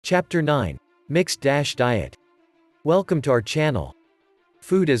Chapter 9. Mixed Diet. Welcome to our channel.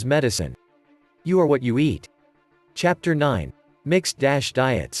 Food as Medicine. You are what you eat. Chapter 9. Mixed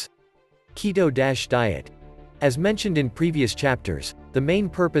Diets. Keto Diet. As mentioned in previous chapters, the main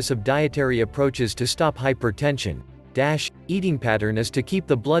purpose of dietary approaches to stop hypertension eating pattern is to keep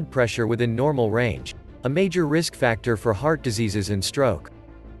the blood pressure within normal range, a major risk factor for heart diseases and stroke.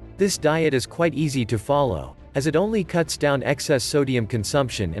 This diet is quite easy to follow, as it only cuts down excess sodium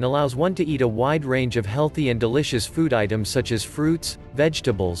consumption and allows one to eat a wide range of healthy and delicious food items such as fruits,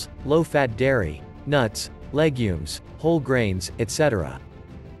 vegetables, low-fat dairy, nuts, legumes, whole grains, etc.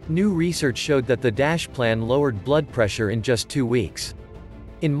 New research showed that the plan lowered blood pressure in just 2 weeks.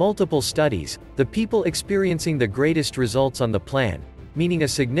 In multiple studies, the people experiencing the greatest results on the plan, meaning a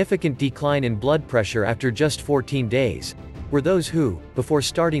significant decline in blood pressure after just 14 days, were those who, before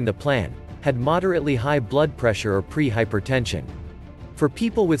starting the plan, had moderately high blood pressure or pre-hypertension. For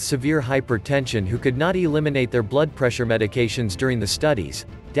people with severe hypertension who could not eliminate their blood pressure medications during the studies,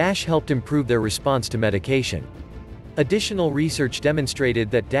 helped improve their response to medication. Additional research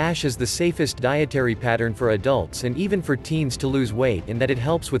demonstrated that is the safest dietary pattern for adults and even for teens to lose weight, in that it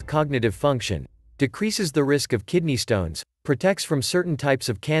helps with cognitive function, decreases the risk of kidney stones, protects from certain types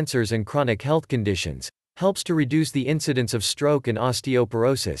of cancers and chronic health conditions, helps to reduce the incidence of stroke and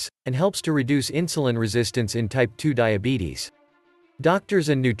osteoporosis, and helps to reduce insulin resistance in type 2 diabetes. Doctors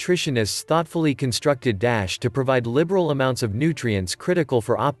and nutritionists thoughtfully constructed to provide liberal amounts of nutrients critical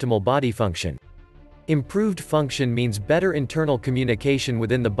for optimal body function. Improved function means better internal communication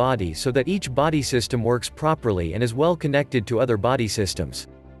within the body so that each body system works properly and is well connected to other body systems.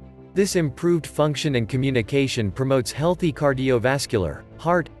 This improved function and communication promotes healthy cardiovascular,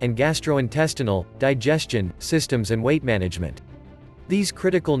 heart, and gastrointestinal, digestion, systems and weight management. These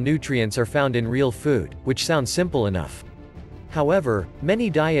critical nutrients are found in real food, which sounds simple enough. However, many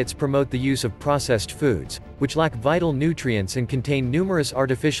diets promote the use of processed foods, which lack vital nutrients and contain numerous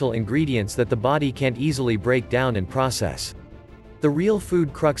artificial ingredients that the body can't easily break down and process. The real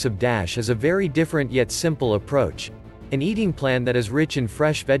food crux of is a very different yet simple approach. An eating plan that is rich in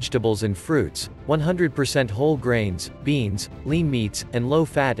fresh vegetables and fruits, 100% whole grains, beans, lean meats, and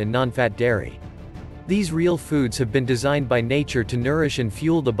low-fat and non-fat dairy. These real foods have been designed by nature to nourish and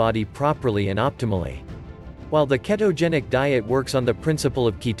fuel the body properly and optimally. While the ketogenic diet works on the principle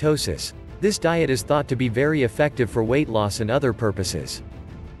of ketosis, this diet is thought to be very effective for weight loss and other purposes.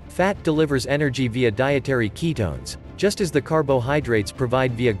 Fat delivers energy via dietary ketones, just as the carbohydrates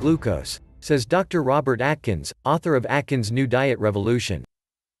provide via glucose, says Dr. Robert Atkins, author of Atkins' New Diet Revolution.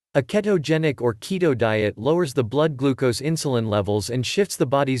 A ketogenic or keto diet lowers the blood glucose insulin levels and shifts the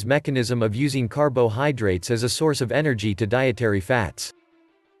body's mechanism of using carbohydrates as a source of energy to dietary fats.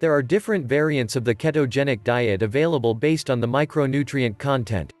 There are different variants of the ketogenic diet available based on the micronutrient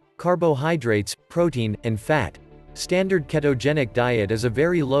content, carbohydrates, protein, and fat. Standard ketogenic diet is a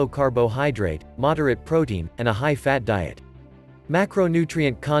very low carbohydrate, moderate protein, and a high fat diet.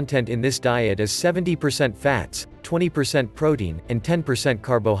 Macronutrient content in this diet is 70% fats, 20% protein, and 10%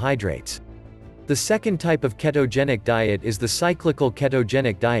 carbohydrates. The second type of ketogenic diet is the cyclical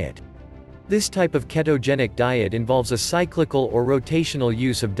ketogenic diet. This type of ketogenic diet involves a cyclical or rotational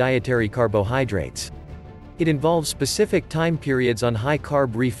use of dietary carbohydrates. It involves specific time periods on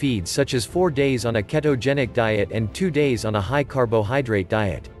high-carb refeeds, such as 4 days on a ketogenic diet and 2 days on a high-carbohydrate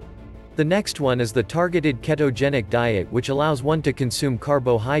diet. The next one is the targeted ketogenic diet, which allows one to consume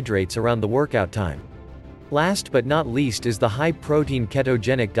carbohydrates around the workout time. Last but not least is the high-protein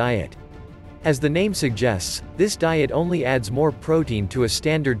ketogenic diet. As the name suggests, this diet only adds more protein to a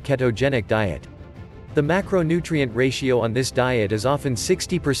standard ketogenic diet. The macronutrient ratio on this diet is often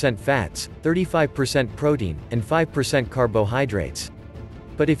 60% fats, 35% protein, and 5% carbohydrates.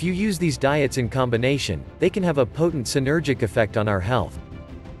 But if you use these diets in combination, they can have a potent synergic effect on our health.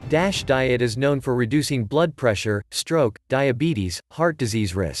 Diet is known for reducing blood pressure, stroke, diabetes, heart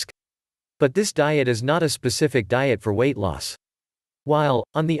disease risk. But this diet is not a specific diet for weight loss. While,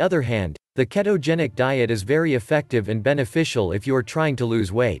 on the other hand, the ketogenic diet is very effective and beneficial if you are trying to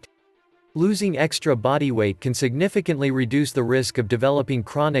lose weight. Losing extra body weight can significantly reduce the risk of developing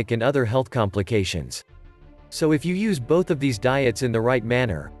chronic and other health complications. So if you use both of these diets in the right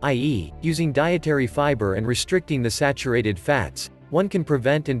manner, i.e., using dietary fiber and restricting the saturated fats, one can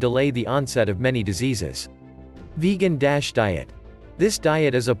prevent and delay the onset of many diseases. Vegan diet. This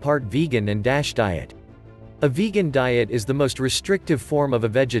diet is a part vegan and diet. A vegan diet is the most restrictive form of a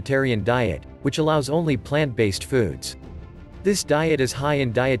vegetarian diet, which allows only plant-based foods. This diet is high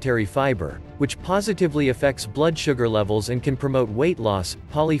in dietary fiber, which positively affects blood sugar levels and can promote weight loss,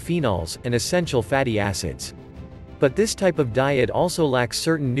 polyphenols, and essential fatty acids. But this type of diet also lacks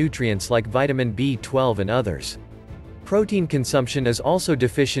certain nutrients like vitamin B12 and others. Protein consumption is also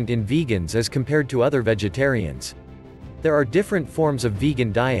deficient in vegans as compared to other vegetarians. There are different forms of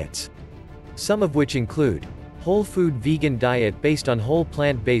vegan diets, some of which include whole food vegan diet based on whole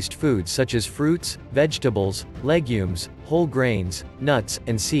plant-based foods such as fruits, vegetables, legumes, whole grains, nuts,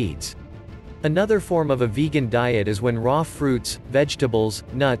 and seeds. Another form of a vegan diet is when raw fruits, vegetables,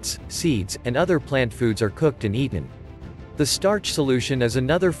 nuts, seeds, and other plant foods are cooked and eaten. The starch solution is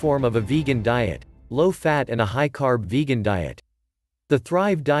another form of a vegan diet, low-fat and a high-carb vegan diet. The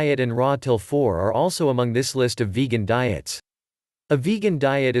Thrive diet and Raw Till 4 are also among this list of vegan diets. A vegan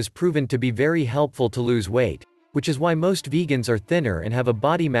diet is proven to be very helpful to lose weight, which is why most vegans are thinner and have a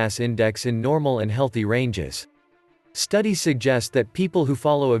body mass index in normal and healthy ranges. Studies suggest that people who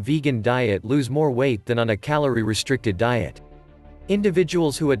follow a vegan diet lose more weight than on a calorie-restricted diet.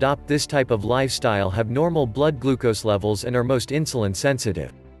 Individuals who adopt this type of lifestyle have normal blood glucose levels and are most insulin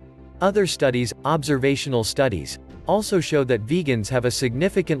sensitive. Other studies, observational studies, also show that vegans have a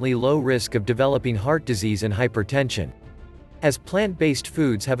significantly low risk of developing heart disease and hypertension. As plant-based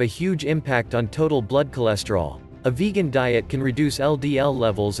foods have a huge impact on total blood cholesterol, a vegan diet can reduce LDL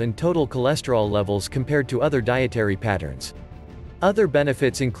levels and total cholesterol levels compared to other dietary patterns. Other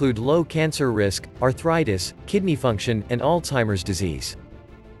benefits include low cancer risk, arthritis, kidney function, and Alzheimer's disease.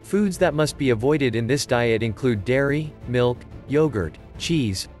 Foods that must be avoided in this diet include dairy, milk, yogurt,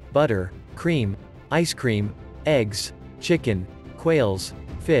 cheese, butter, cream, ice cream, eggs, chicken, quails,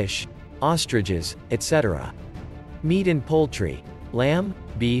 fish, ostriches, etc. Meat and poultry, lamb,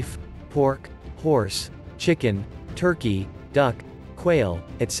 beef, pork, horse, chicken, turkey, duck, quail,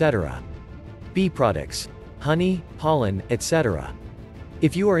 etc. Bee products, honey, pollen, etc.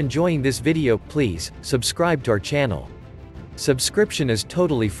 If you are enjoying this video, please subscribe to our channel. Subscription is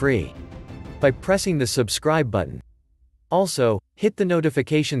totally free by pressing the subscribe button. Also, hit the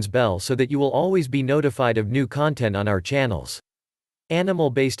notifications bell so that you will always be notified of new content on our channels.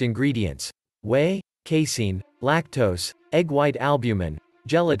 Animal-based ingredients: whey, casein, lactose, egg white albumin,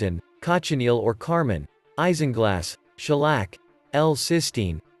 gelatin, cochineal or carmine, isinglass, shellac,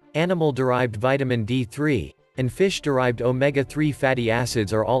 L-cysteine, animal-derived vitamin D3, and fish-derived omega-3 fatty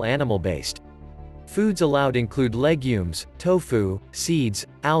acids are all animal-based. Foods allowed include legumes, tofu, seeds,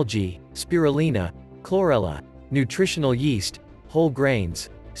 algae, spirulina, chlorella, nutritional yeast, whole grains,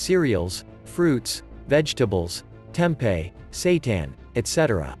 cereals, fruits, vegetables, tempeh, seitan,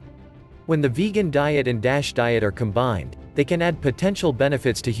 etc. When the vegan diet and DASH diet are combined, they can add potential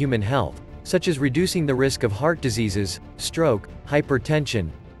benefits to human health, such as reducing the risk of heart diseases, stroke,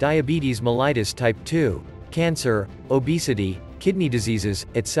 hypertension, diabetes mellitus type 2, cancer, obesity, kidney diseases,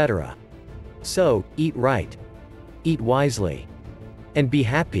 etc. So, eat right, eat wisely, and be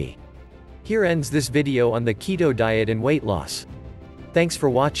happy. Here ends this video on the keto diet and weight loss. Thanks for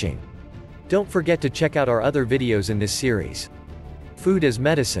watching. Don't forget to check out our other videos in this series. Food as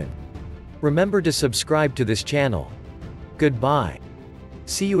medicine. Remember to subscribe to this channel. Goodbye.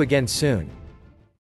 See you again soon.